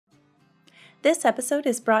This episode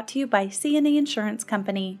is brought to you by CNA Insurance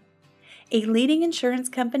Company, a leading insurance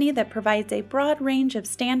company that provides a broad range of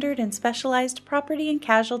standard and specialized property and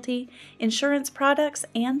casualty insurance products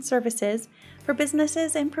and services for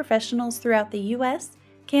businesses and professionals throughout the U.S.,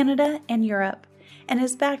 Canada, and Europe, and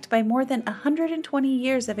is backed by more than 120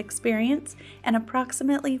 years of experience and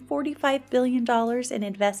approximately $45 billion in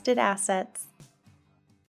invested assets.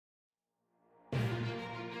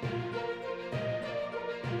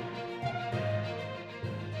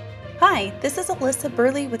 Hi, this is Alyssa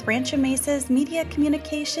Burley with Rancho Mesa's Media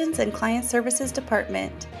Communications and Client Services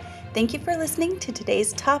Department. Thank you for listening to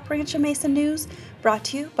today's top Rancho Mesa news, brought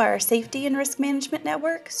to you by our Safety and Risk Management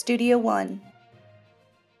Network, Studio One.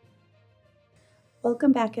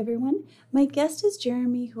 Welcome back, everyone. My guest is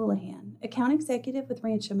Jeremy Houlihan, Account Executive with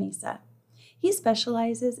Rancho Mesa. He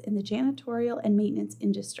specializes in the janitorial and maintenance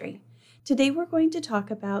industry. Today we're going to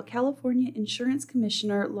talk about California Insurance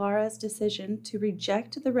Commissioner Lara's decision to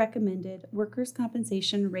reject the recommended workers'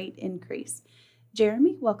 compensation rate increase.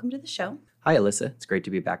 Jeremy, welcome to the show. Hi, Alyssa. It's great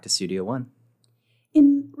to be back to Studio One.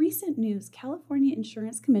 In recent news, California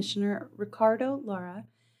Insurance Commissioner Ricardo Lara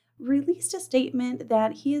released a statement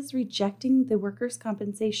that he is rejecting the Workers'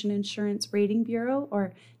 Compensation Insurance Rating Bureau,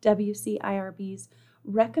 or WCIRB's,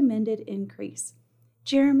 recommended increase.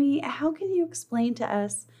 Jeremy, how can you explain to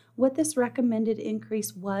us what this recommended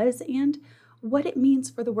increase was and what it means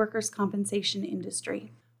for the workers' compensation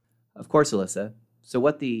industry? Of course, Alyssa. So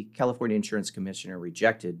what the California Insurance Commissioner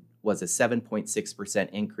rejected was a 7.6%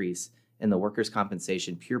 increase in the workers'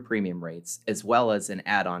 compensation pure premium rates, as well as an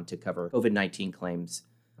add-on to cover COVID-19 claims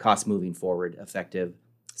costs moving forward effective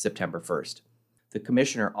September 1st. The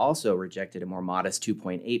Commissioner also rejected a more modest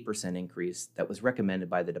 2.8% increase that was recommended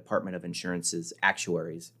by the Department of Insurance's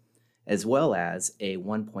actuaries, as well as a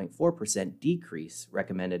 1.4% decrease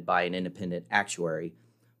recommended by an independent actuary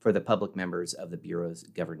for the public members of the Bureau's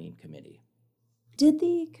governing committee. Did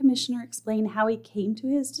the Commissioner explain how he came to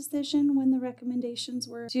his decision when the recommendations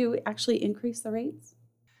were to actually increase the rates?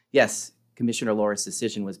 Yes, Commissioner Lara's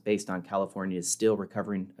decision was based on California's still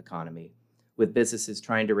recovering economy, with businesses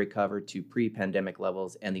trying to recover to pre-pandemic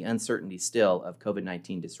levels and the uncertainty still of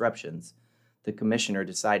COVID-19 disruptions. The Commissioner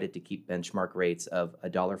decided to keep benchmark rates of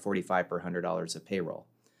 $1.45 per $100 of payroll.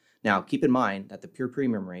 Now, keep in mind that the pure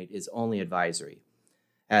premium rate is only advisory,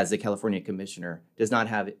 as the California Commissioner does not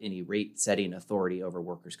have any rate-setting authority over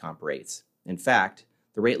workers' comp rates. In fact,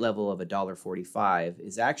 the rate level of $1.45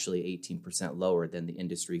 is actually 18% lower than the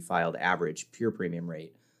industry-filed average pure premium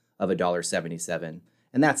rate of $1.77,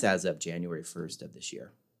 and that's as of January 1st of this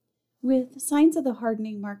year. With signs of the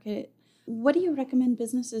hardening market, what do you recommend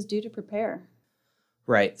businesses do to prepare?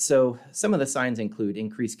 Right. So some of the signs include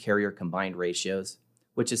increased carrier combined ratios,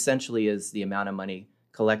 which essentially is the amount of money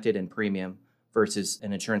collected in premium versus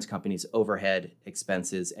an insurance company's overhead,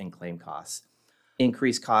 expenses, and claim costs.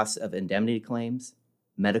 Increased costs of indemnity claims,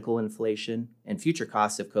 medical inflation, and future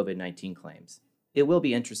costs of COVID-19 claims. It will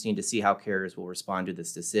be interesting to see how carriers will respond to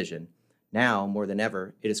this decision. Now, more than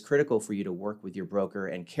ever, it is critical for you to work with your broker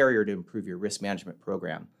and carrier to improve your risk management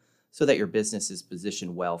program so that your business is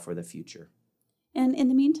positioned well for the future. And in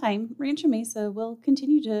the meantime, Rancho Mesa will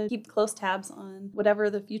continue to keep close tabs on whatever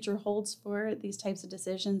the future holds for these types of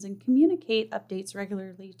decisions and communicate updates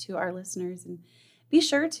regularly to our listeners. And be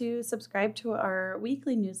sure to subscribe to our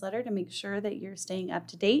weekly newsletter to make sure that you're staying up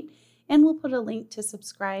to date. And we'll put a link to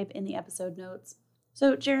subscribe in the episode notes.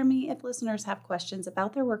 So, Jeremy, if listeners have questions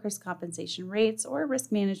about their workers' compensation rates or risk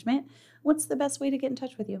management, what's the best way to get in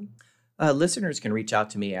touch with you? Listeners can reach out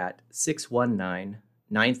to me at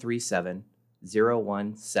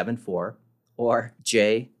 619-937-0174 or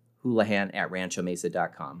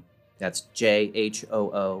jhoulihan@ranchomesa.com. That's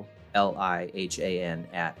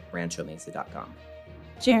JHOOLIHAN@ranchomesa.com.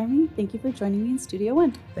 Jeremy, thank you for joining me in Studio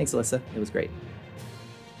One. Thanks, Alyssa. It was great.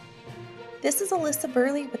 This is Alyssa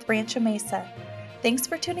Burley with Rancho Mesa. Thanks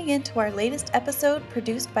for tuning in to our latest episode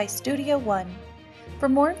produced by Studio One. For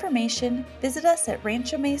more information, visit us at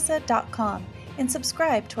ranchomesa.com and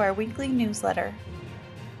subscribe to our weekly newsletter.